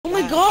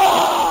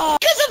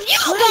of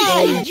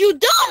you guys! You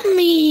done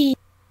me!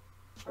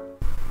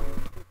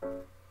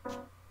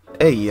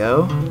 Hey,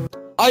 yo.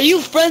 Are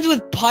you friends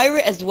with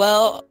Pirate as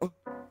well?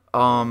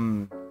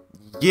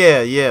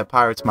 Yeah,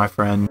 Pirate's my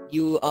friend.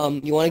 You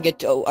wanna get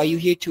to, are you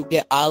here to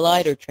get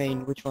allied or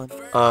trained? Which one?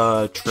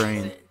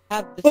 Train.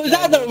 Was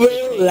that the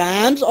real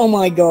lambs? Oh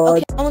my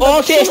god.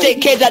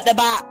 Autistic kids at the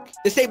back!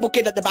 Disabled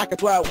kids at the back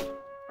as well.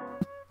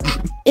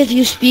 If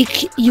you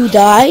speak, you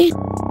die.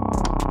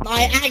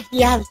 I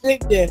actually have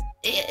sickness.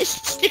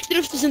 Stick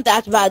drift isn't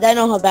that bad. I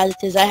know how bad it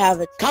is. I have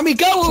it. Can we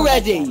go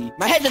already?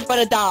 My head is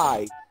gonna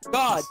die.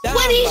 God damn.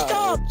 When he bro.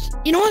 stops,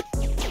 you know what?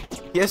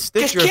 He has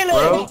stick Just drift, kill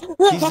bro. him!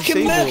 He's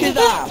Fucking murk his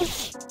disabled.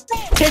 ass!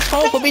 His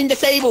fault for being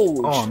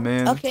disabled! Oh,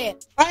 man. Okay.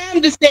 I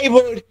am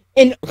disabled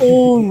in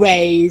all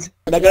ways.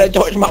 They're gonna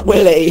touch my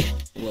willy.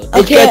 He's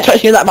Okay. gonna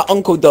touch me like my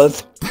uncle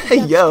does.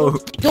 Hey, yo.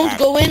 Don't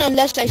go in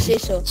unless I say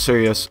so.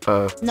 Serious,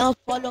 Now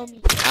follow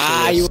me.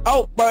 Ah, you.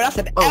 Oh, bro, that's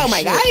an Oh, L,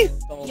 my shit. guy!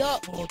 Yo.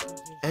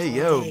 Hey,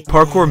 yo.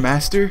 Parkour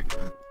master?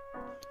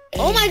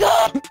 Oh my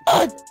god.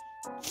 Oh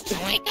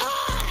my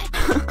god.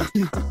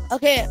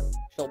 Okay.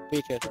 So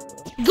bitches.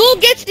 Go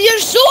get your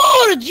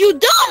sword. You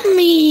done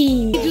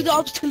me. Do the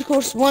obstacle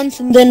course once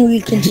and then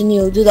we'll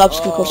continue. Do the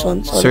obstacle course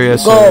once.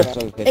 Serious, Go.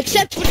 sir.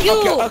 Except for you.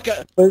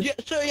 Okay. Yes,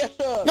 sir, yes,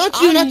 sir. Not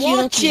you, I'm not you, not you.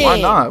 watching. Why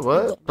not?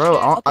 What? Bro,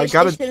 I Okay,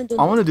 gotta... stay still and don't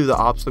I want to do the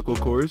obstacle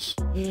course.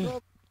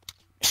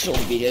 So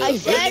bitches. I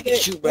said Look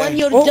at you, bro. when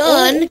you're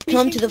done,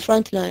 come to the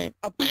front line.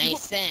 I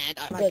said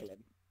I'm Good.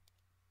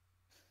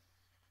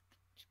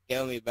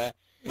 Kill me, bro.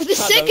 The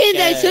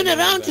second I turn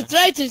around to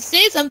try to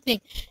say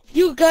something,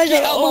 you guys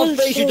Get are out all my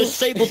face, you so...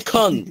 disabled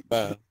cunt,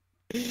 bro.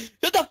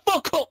 Shut the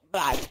fuck up,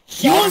 man.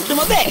 You want some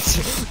of this?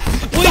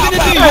 What are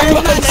you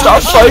gonna do?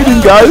 Stop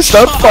fighting, guys.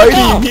 Stop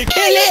fighting.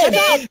 Kill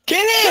him!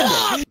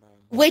 Kill him!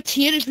 Wait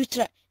here. If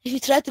you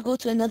try to go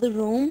to another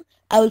room,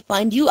 I will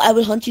find you. I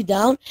will hunt you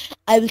down.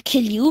 I will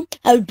kill you.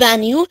 I will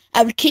ban you.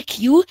 I will kick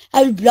you.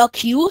 I will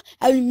block you.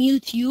 I will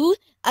mute you.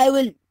 I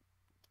will...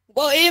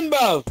 Go in,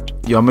 bro.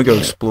 Yo, I'm gonna go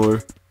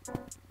explore.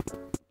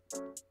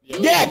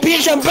 Yeah,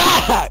 bitch, I'm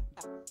back!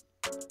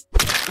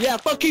 Yeah,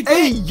 fuck you,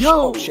 Hey, bitch. yo.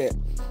 Oh, shit.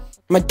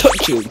 I'm gonna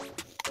touch you.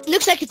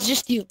 Looks like it's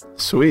just you.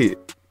 Sweet.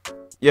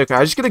 Yeah,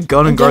 can I just get a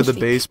gun and guard the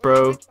base,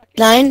 bro?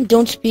 Line,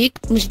 don't speak.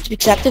 Must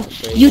speak active.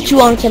 You two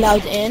aren't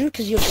allowed in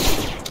because you're...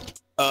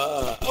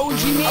 Oh,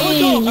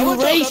 mean? You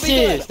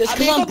racist. This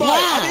Come on,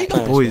 black.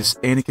 Boys,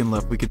 Anakin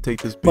left. We could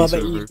take this base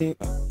Baba over. eating.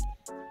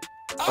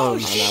 Oh,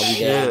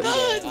 shit.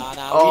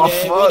 Oh,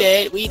 fuck.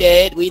 We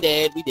did. We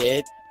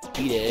aight.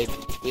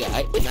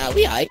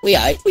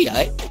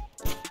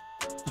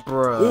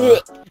 Bruh.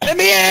 Let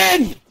me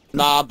in!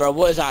 Nah, bro,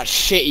 what is that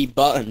shitty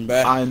button,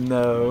 bro? I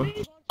know.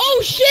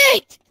 Oh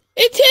shit!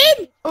 It's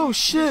him! Oh,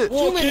 shit.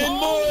 Fucking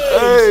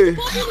Hey.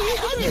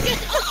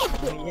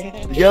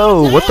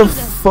 Yo, what the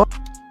fuck?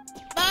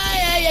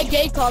 Bye,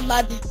 gay call,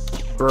 lad.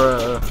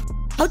 Bruh.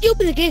 How do you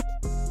open the gate?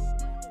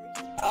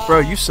 Bro,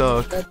 you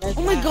suck.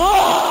 Oh my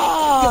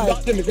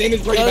god! His name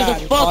is pretty There's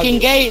bad. a fucking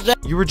gate there.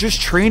 You were just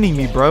training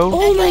me, bro.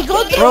 Oh my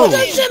god, Bro,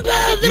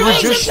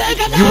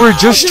 you were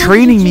just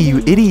training me, you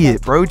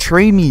idiot, bro.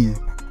 Train me.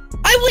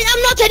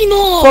 I'm not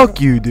anymore! Fuck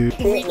you, dude.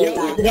 You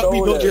got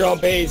me built your own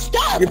base.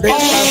 Stop! Your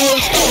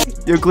base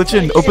Yo, glitch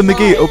in. Open the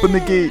gate. Open the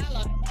gate.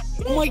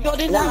 Oh my god,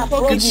 it's not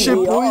fucking Good shit,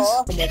 boys.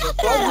 Yo,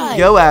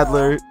 Yo,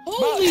 Adler.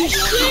 holy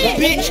shit!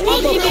 Bitch, I'm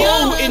Fucking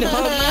hole in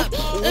hell.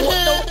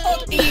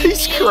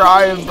 He's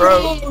crying,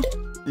 bro.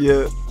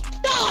 Yeah.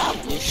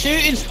 You're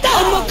shooting I'm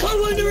stuff. a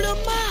color under the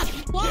map!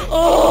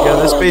 Oh.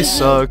 Yo, this base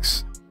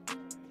sucks.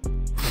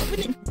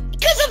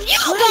 Because of you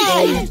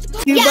guys!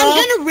 Yeah, I'm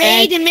gonna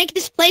raid and make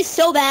this place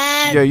so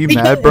bad. Yo, you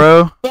mad,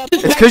 bro?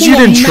 It's because you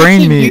didn't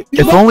train me.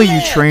 If only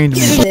you trained me.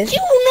 You're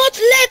not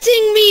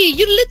letting me!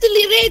 You're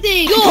literally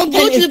raiding! Go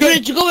to the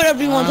bridge, go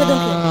wherever you want, I don't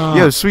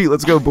care. Yo, sweet.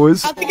 Let's go,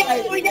 boys. Oh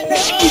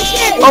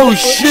Oh,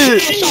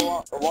 shit.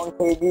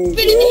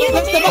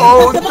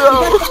 Oh, no.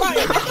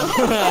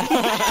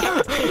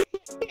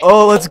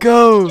 Oh, let's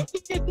go. Is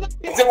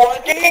it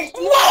working?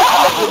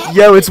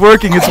 Yo, it's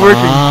working. It's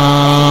working.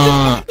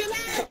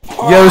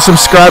 Yo,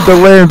 subscribe to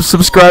Lamps.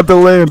 Subscribe to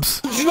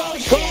Lamps.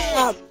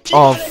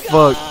 Oh,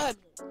 fuck.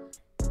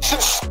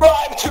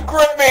 Subscribe to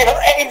Grimmy,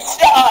 her aim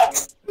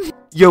sucks!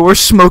 Yo, we're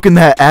smoking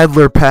that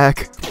Adler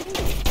pack.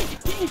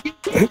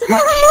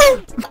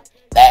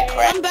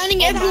 I'm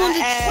banning everyone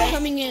that's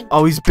coming in.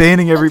 Oh, he's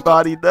banning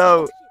everybody.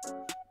 No.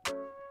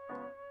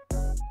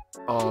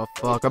 Oh,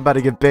 fuck. I'm about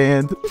to get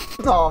banned.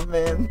 Oh,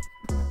 man.